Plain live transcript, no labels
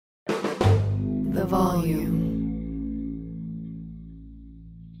the volume.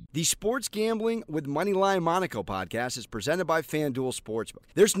 The Sports Gambling with Moneyline Monaco podcast is presented by FanDuel Sportsbook.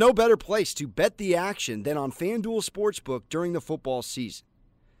 There's no better place to bet the action than on FanDuel Sportsbook during the football season.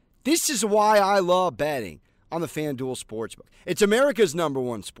 This is why I love betting on the FanDuel Sportsbook. It's America's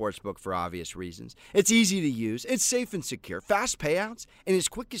 #1 sportsbook for obvious reasons. It's easy to use, it's safe and secure, fast payouts, and as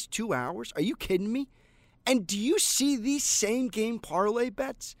quick as 2 hours. Are you kidding me? And do you see these same game parlay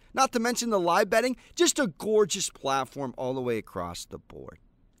bets? Not to mention the live betting, just a gorgeous platform all the way across the board.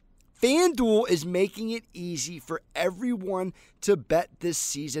 FanDuel is making it easy for everyone to bet this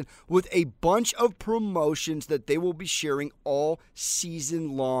season with a bunch of promotions that they will be sharing all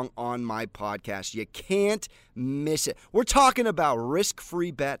season long on my podcast. You can't miss it. We're talking about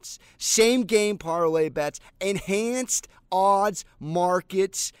risk-free bets, same-game parlay bets, enhanced odds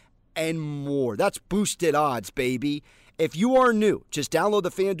markets, and more. That's boosted odds, baby. If you are new, just download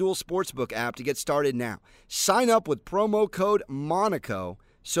the FanDuel Sportsbook app to get started now. Sign up with promo code MONACO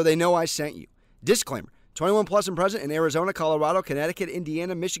so they know I sent you. Disclaimer, 21 plus and present in Arizona, Colorado, Connecticut,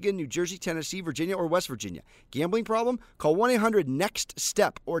 Indiana, Michigan, New Jersey, Tennessee, Virginia, or West Virginia. Gambling problem? Call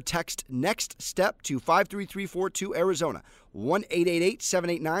 1-800-NEXT-STEP or text NEXT-STEP to 53342 Arizona,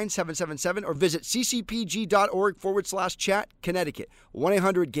 1-888-789-777, or visit ccpg.org/chat, Connecticut,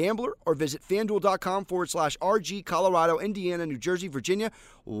 1-800-GAMBLER, or visit fanduel.com/RG, Colorado, Indiana, New Jersey, Virginia,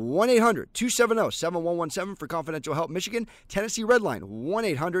 1-800-270-7117 for confidential help, Michigan, Tennessee Redline,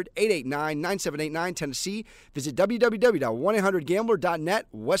 1-800-889-9789, Tennessee. Visit www.1800gambler.net,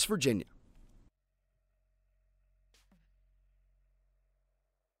 West Virginia.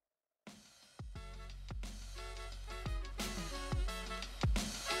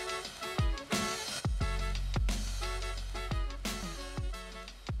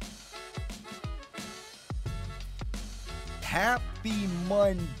 Happy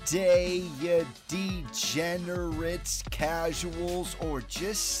Monday, you degenerates, casuals, or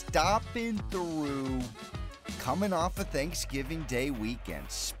just stopping through. Coming off a Thanksgiving Day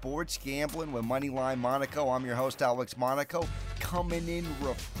weekend. Sports Gambling with Moneyline Monaco. I'm your host, Alex Monaco. Coming in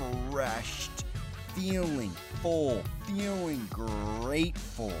refreshed, feeling full, feeling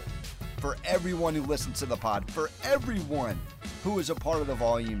grateful for everyone who listens to the pod, for everyone who is a part of the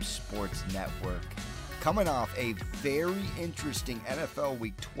Volume Sports Network. Coming off a very interesting NFL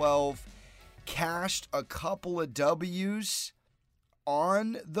Week 12, cashed a couple of W's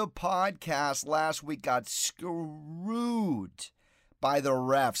on the podcast last week, got screwed by the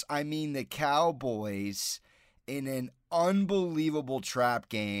refs. I mean the Cowboys in an unbelievable trap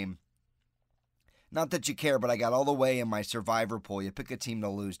game. Not that you care, but I got all the way in my survivor pool. You pick a team to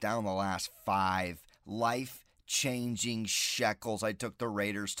lose down the last 5. Life-changing shekels. I took the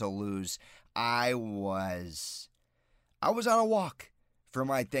Raiders to lose. I was on a walk for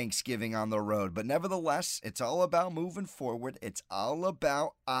my Thanksgiving on the road, but nevertheless, it's all about moving forward. It's all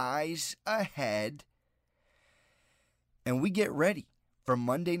about eyes ahead, and we get ready for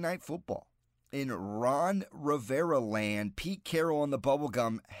Monday Night Football. In Ron Rivera land, Pete Carroll and the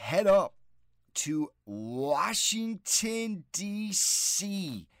Bubblegum head up to Washington,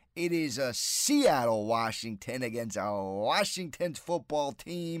 D.C. It is a Seattle, Washington against a Washington football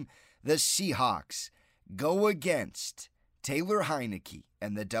team. The Seahawks go against Taylor Heineke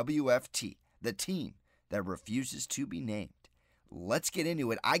and the WFT, the team that refuses to be named. Let's get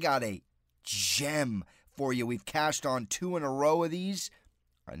into it. I got a gem for you. We've cashed on 2 in a row of these.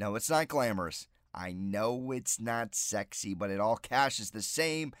 I know it's not glamorous. I know it's not sexy, but it all cashes the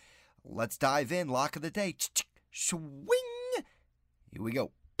same. Let's dive in. Lock of the day. Swing. Here we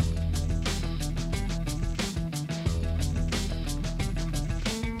go.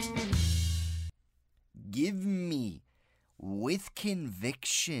 Give me, with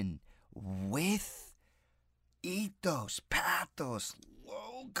conviction, with ethos, pathos,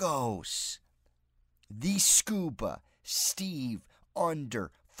 logos, the Scuba Steve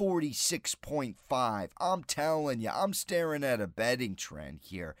under 46.5. I'm telling you, I'm staring at a betting trend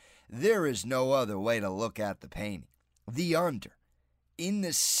here. There is no other way to look at the painting. The under in the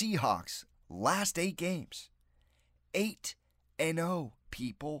Seahawks last 8 games. 8-0,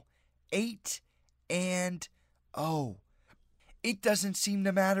 people. 8-0. It doesn't seem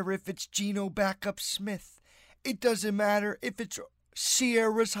to matter if it's Geno Backup Smith. It doesn't matter if it's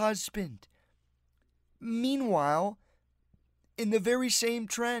Sierra's husband. Meanwhile, in the very same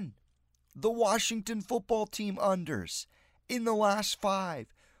trend, the Washington football team unders in the last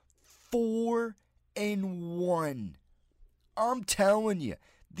 5, 4-1. I'm telling you,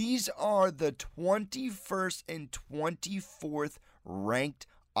 these are the 21st and 24th ranked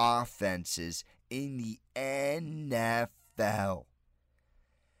offenses in the NFL.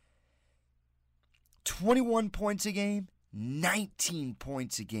 21 points a game, 19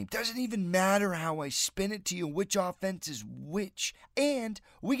 points a game. Doesn't even matter how I spin it to you, which offense is which. And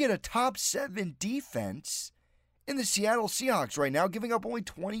we get a top 7 defense in the Seattle Seahawks right now, giving up only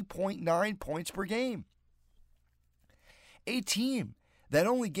 20.9 points per game. A team that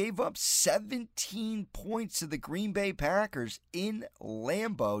only gave up 17 points to the Green Bay Packers in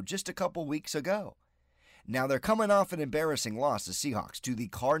Lambeau just a couple weeks ago. Now they're coming off an embarrassing loss, the Seahawks, to the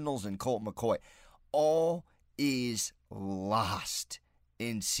Cardinals and Colt McCoy. All is lost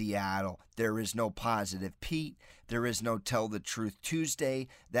in Seattle. There is no positive Pete. There is no Tell the Truth Tuesday.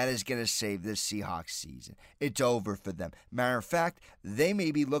 That is going to save this Seahawks season. It's over for them. Matter of fact, they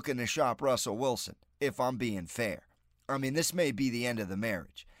may be looking to shop Russell Wilson, if I'm being fair. I mean, this may be the end of the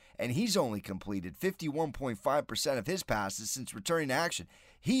marriage. And he's only completed 51.5% of his passes since returning to action.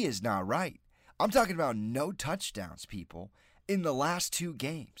 He is not right. I'm talking about no touchdowns, people, in the last 2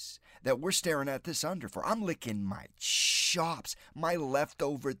 games that we're staring at this under for. I'm licking my chops, my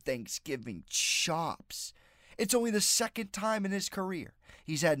leftover Thanksgiving chops. It's only the second time in his career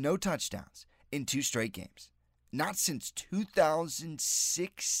he's had no touchdowns in 2 straight games. Not since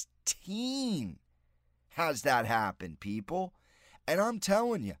 2016 has that happened, people. And I'm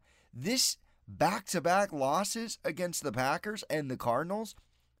telling you, this back-to-back losses against the Packers and the Cardinals,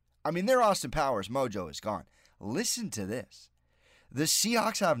 I mean, their Austin Powers mojo is gone. Listen to this. The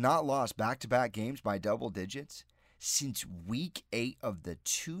Seahawks have not lost back-to-back games by double digits since Week 8 of the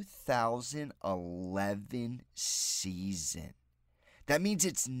 2011 season. That means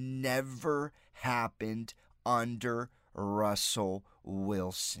it's never happened under Russell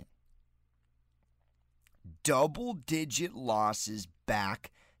Wilson. Double-digit losses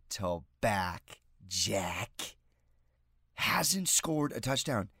back-to-back. Jack hasn't scored a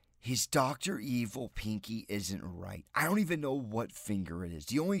touchdown. His Dr. Evil pinky isn't right. I don't even know what finger it is.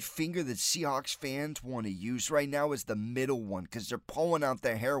 The only finger that Seahawks fans want to use right now is the middle one because they're pulling out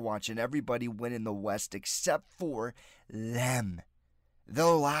their hair watching everybody win in the West except for them. The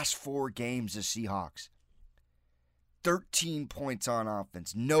last 4 games, the Seahawks. 13 points on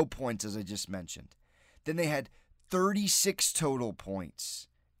offense. No points, as I just mentioned. Then they had 36 total points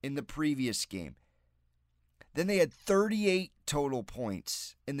in the previous game. Then they had 38 total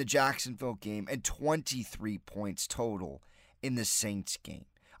points in the Jacksonville game and 23 points total in the Saints game.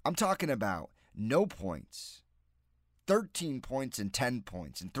 I'm talking about no points, 13 points and 10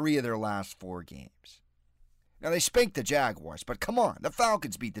 points in 3 of their last 4 games. Now, they spanked the Jaguars, but come on, the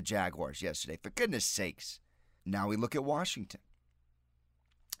Falcons beat the Jaguars yesterday, for goodness sakes. Now we look at Washington.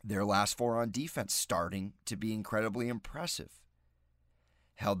 Their last 4 on defense starting to be incredibly impressive.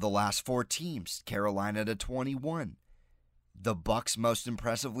 Held the last 4 teams, Carolina to 21. The Bucs most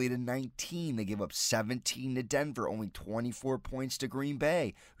impressively to 19. They gave up 17 to Denver, only 24 points to Green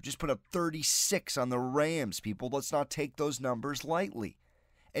Bay, who just put up 36 on the Rams. People, let's not take those numbers lightly.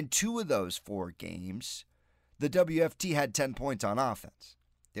 And 2 of those 4 games, the WFT had 10 points on offense.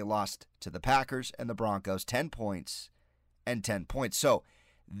 They lost to the Packers and the Broncos, 10 points and 10 points. So,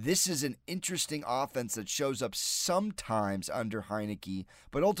 this is an interesting offense that shows up sometimes under Heineke,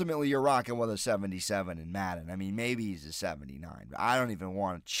 but ultimately you're rocking with a 77 in Madden. I mean, maybe he's a 79, but I don't even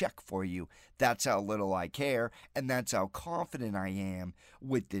want to check for you. That's how little I care, and that's how confident I am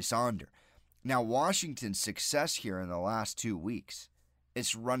with this under. Now, Washington's success here in the last 2 weeks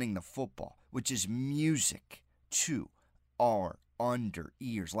is running the football, which is music to our under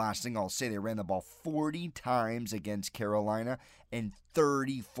ears. Last thing I'll say, they ran the ball 40 times against Carolina and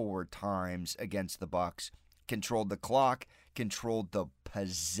 34 times against the Bucs. Controlled the clock, controlled the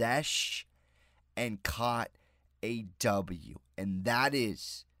possession, and caught a W. And that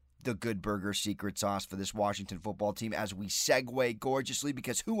is the Good Burger secret sauce for this Washington football team as we segue gorgeously,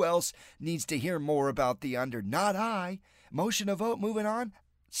 because who else needs to hear more about the under? Not I. Motion to vote, moving on.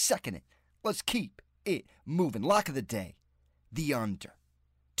 Second it. Let's keep it moving. Lock of the day. The under.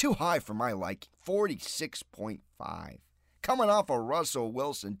 Too high for my liking. 46.5. Coming off a Russell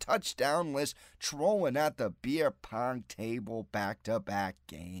Wilson touchdown list, trolling at the beer pong table back-to-back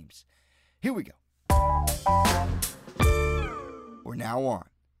games. Here we go. We're now on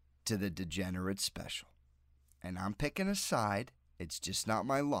to the Degenerate Special. And I'm picking a side. It's just not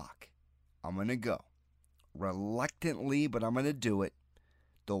my lock. I'm going to go. Reluctantly, but I'm going to do it.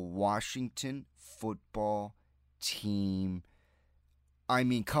 The Washington football team. I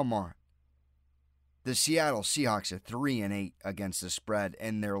mean, come on. The Seattle Seahawks are 3-8 against the spread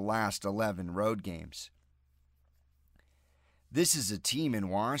in their last 11 road games. This is a team in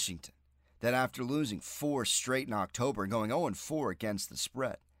Washington that, after losing 4 straight in October and going 0-4 against the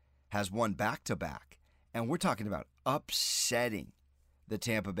spread, has won back-to-back. And we're talking about upsetting the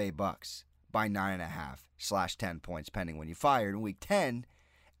Tampa Bay Bucs by 9.5/10 points, pending when you fired in Week 10,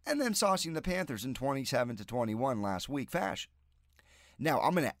 and then saucing the Panthers in 27-21 last week fashion. Now,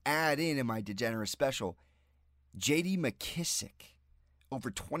 I'm going to add in my Degenerate special, J.D. McKissic, over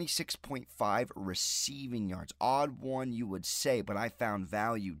 26.5 receiving yards. Odd one, you would say, but I found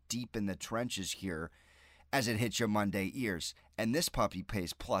value deep in the trenches here as it hits your Monday ears. And this puppy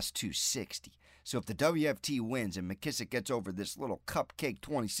pays plus 260. So if the WFT wins and McKissic gets over this little cupcake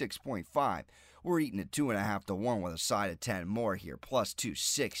 26.5, we're eating at 2.5 to 1 with a side of 10 more here, plus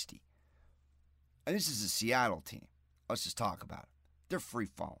 260. And this is a Seattle team. Let's just talk about it. They're free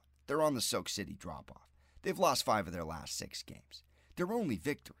falling. They're on the Soak City drop-off. They've lost 5 of their last 6 games. Their only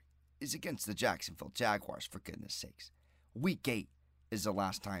victory is against the Jacksonville Jaguars, for goodness sakes. Week 8 is the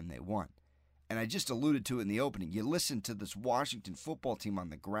last time they won. And I just alluded to it in the opening. You listen to this Washington football team on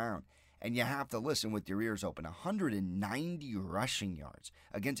the ground, and you have to listen with your ears open. 190 rushing yards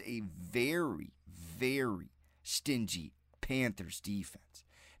against a very, very stingy Panthers defense.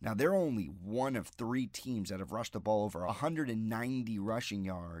 Now, they're only one of 3 teams that have rushed the ball over 190 rushing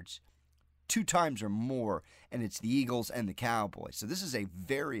yards 2 times or more, and it's the Eagles and the Cowboys. So this is a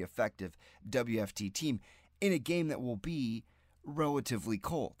very effective WFT team in a game that will be relatively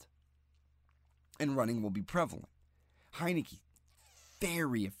cold, and running will be prevalent. Heineke,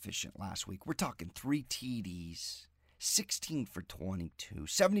 very efficient last week. We're talking 3 TDs, 16 for 22,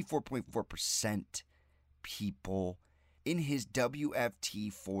 74.4% people in his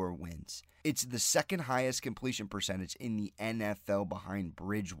WFT 4 wins. It's the second highest completion percentage in the NFL behind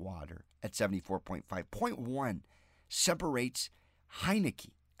Bridgewater at 74.5. 0.1 separates Heineke.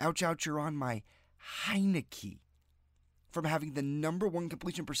 Ouch, ouch, you're on my Heineke from having the number 1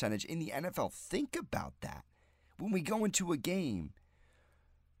 completion percentage in the NFL. Think about that. When we go into a game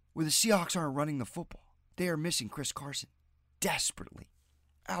where the Seahawks aren't running the football, they are missing Chris Carson desperately.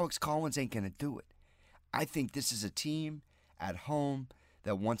 Alex Collins ain't going to do it. I think this is a team at home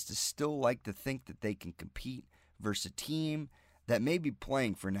that wants to still like to think that they can compete versus a team that may be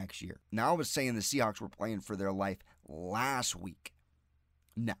playing for next year. Now, I was saying the Seahawks were playing for their life last week.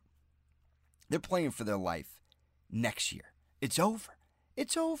 No. They're playing for their life next year. It's over.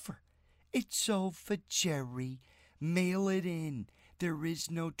 It's over. It's over, Jerry. Mail it in. There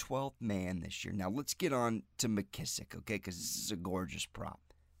is no 12th man this year. Now, let's get on to McKissic, okay, because this is a gorgeous prop.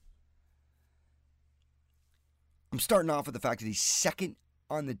 I'm starting off with the fact that he's second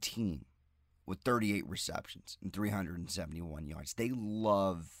on the team with 38 receptions and 371 yards. They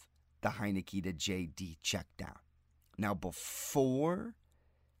love the Heineke to JD check down. Now, before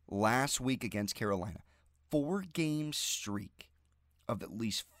last week against Carolina, 4-game streak of at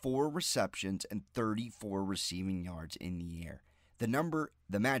least 4 receptions and 34 receiving yards in the air. The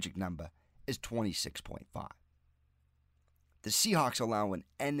magic number, is 26.5. The Seahawks allow an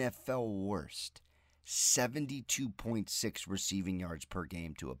NFL worst 72.6 receiving yards per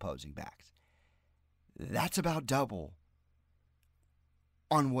game to opposing backs. That's about double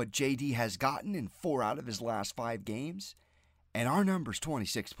on what JD has gotten in 4 out of his last 5 games, and our number's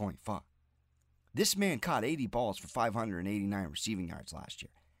 26.5. This man caught 80 balls for 589 receiving yards last year.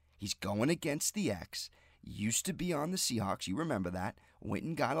 He's going against the X. Used to be on the Seahawks. You remember that. Went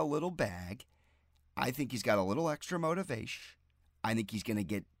and got a little bag. I think he's got a little extra motivation. I think he's going to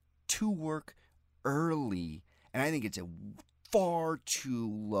get to work early, and I think it's a far too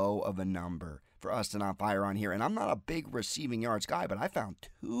low of a number for us to not fire on here. And I'm not a big receiving yards guy, but I found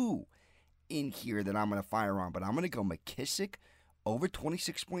 2 in here that I'm going to fire on. But I'm going to go McKissic over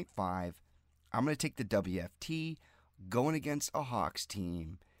 26.5. I'm going to take the WFT going against a Hawks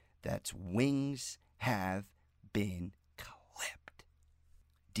team that's wings have been clipped.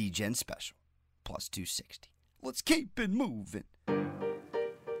 DGen special, plus 260. Let's keep it moving.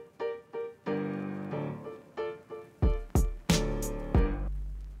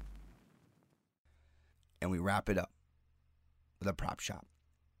 And we wrap it up with a prop shop.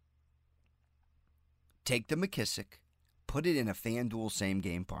 Take the McKissic, put it in a FanDuel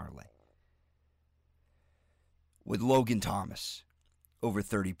same-game parlay with Logan Thomas over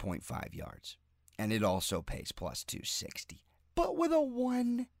 30.5 yards. And it also pays plus 260. But with a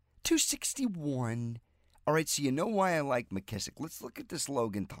 1, 261. All right, so you know why I like McKissic. Let's look at this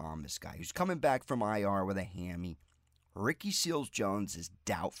Logan Thomas guy who's coming back from IR with a hammy. Ricky Seals-Jones is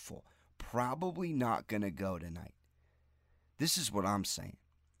doubtful. Probably not going to go tonight. This is what I'm saying.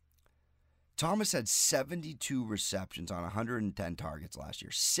 Thomas had 72 receptions on 110 targets last year.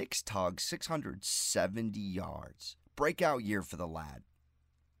 6 tugs, 670 yards. Breakout year for the lad.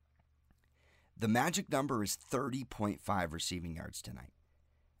 The magic number is 30.5 receiving yards tonight.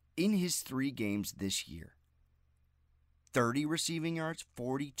 In his 3 games this year, 30 receiving yards,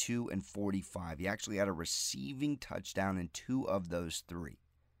 42, and 45. He actually had a receiving touchdown in 2 of those 3.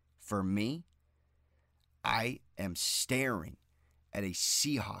 For me, I am staring at a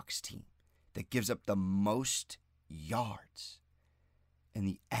Seahawks team that gives up the most yards in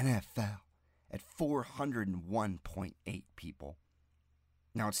the NFL at 401.8 people.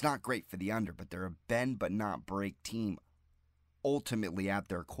 Now, it's not great for the under, but they're a bend but not break team ultimately at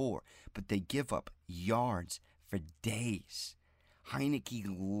their core. But they give up yards for days. Heineke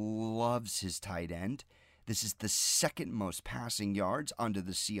loves his tight end. This is the second most passing yards under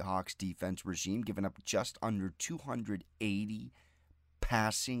the Seahawks defense regime, giving up just under 280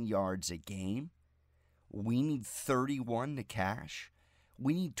 passing yards a game. We need 31 to cash.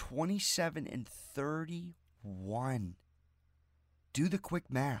 We need 27 and 31. Do the quick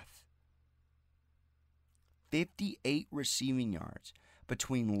math. 58 receiving yards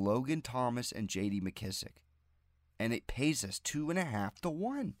between Logan Thomas and J.D. McKissic. And it pays us 2.5 to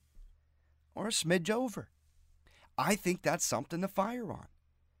 1. Or a smidge over. I think that's something to fire on.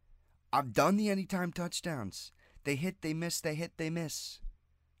 I've done the anytime touchdowns. They hit, they miss, they hit, they miss.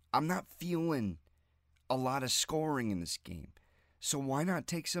 I'm not feeling a lot of scoring in this game. So why not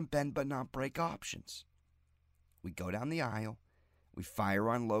take some bend but not break options? We go down the aisle. We fire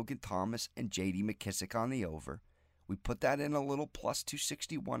on Logan Thomas and J.D. McKissic on the over. We put that in a little plus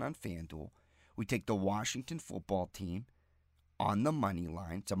 261 on FanDuel. We take the Washington football team on the money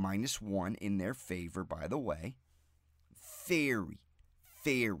line. It's a -1 in their favor, by the way. Very,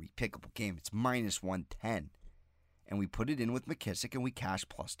 very pickable game. It's -110. And we put it in with McKissic and we cash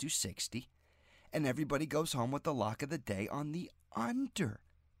plus 260. And everybody goes home with the lock of the day on the under.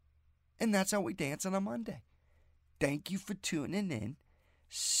 And that's how we dance on a Monday. Thank you for tuning in.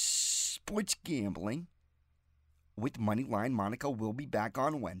 Sports gambling with Moneyline. Monica will be back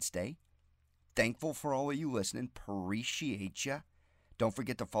on Wednesday. Thankful for all of you listening. Appreciate ya. Don't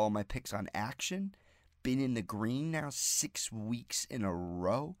forget to follow my picks on Action. Been in the green now 6 weeks in a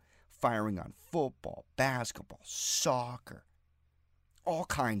row. Firing on football, basketball, soccer. All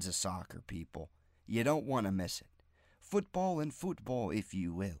kinds of soccer, people. You don't want to miss it. Football and football, if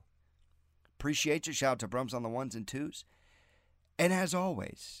you will. Appreciate you. Shout out to Brums on the 1s and 2s. And as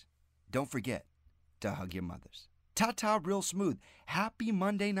always, don't forget to hug your mothers. Ta-ta real smooth. Happy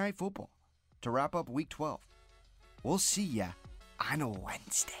Monday Night Football to wrap up Week 12. We'll see ya on a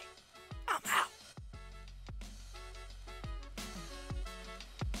Wednesday. I'm out.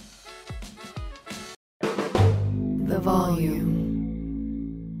 The volume.